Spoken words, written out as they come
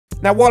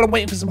Now, while I'm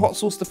waiting for some hot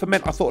sauce to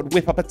ferment, I thought I'd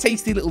whip up a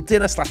tasty little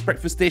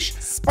dinner/breakfast dish,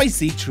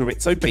 spicy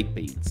chorizo baked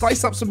beans.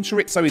 Slice up some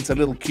chorizo into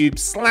little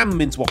cubes, slam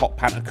them into a hot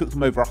pan and cook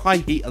them over a high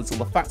heat until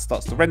the fat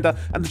starts to render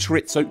and the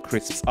chorizo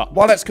crisps up.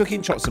 While that's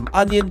cooking, chop some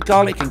onion,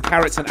 garlic and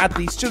carrots and add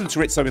these to the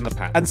chorizo in the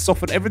pan and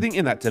soften everything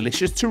in that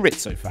delicious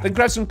chorizo fat. Then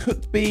grab some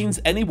cooked beans,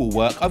 any will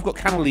work. I've got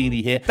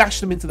cannellini here.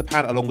 Dash them into the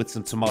pan along with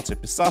some tomato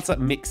passata,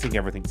 mixing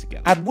everything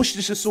together. Add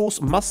Worcestershire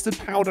sauce, mustard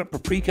powder,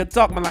 paprika,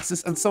 dark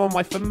molasses and some of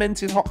my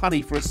fermented hot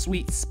honey for a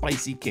sweet,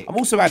 spicy kick. I'm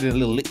also adding a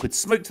little liquid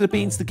smoke to the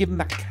beans to give them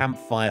that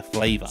campfire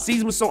flavour.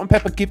 Season with salt and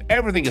pepper, give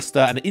everything a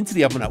stir and into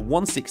the oven at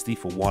 160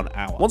 for 1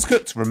 hour. Once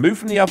cooked, remove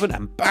from the oven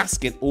and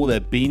bask in all their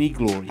beanie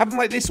glory. Have them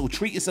like this or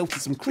treat yourself to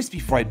some crispy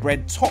fried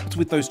bread topped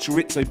with those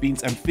chorizo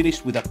beans and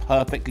finished with a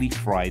perfectly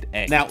fried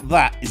egg. Now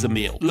that is a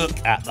meal.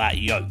 Look at that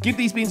yolk. Give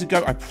these beans a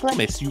go. I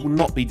promise you will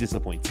not be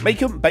disappointed. Make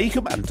them, bake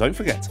them, and don't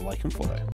forget to like and follow.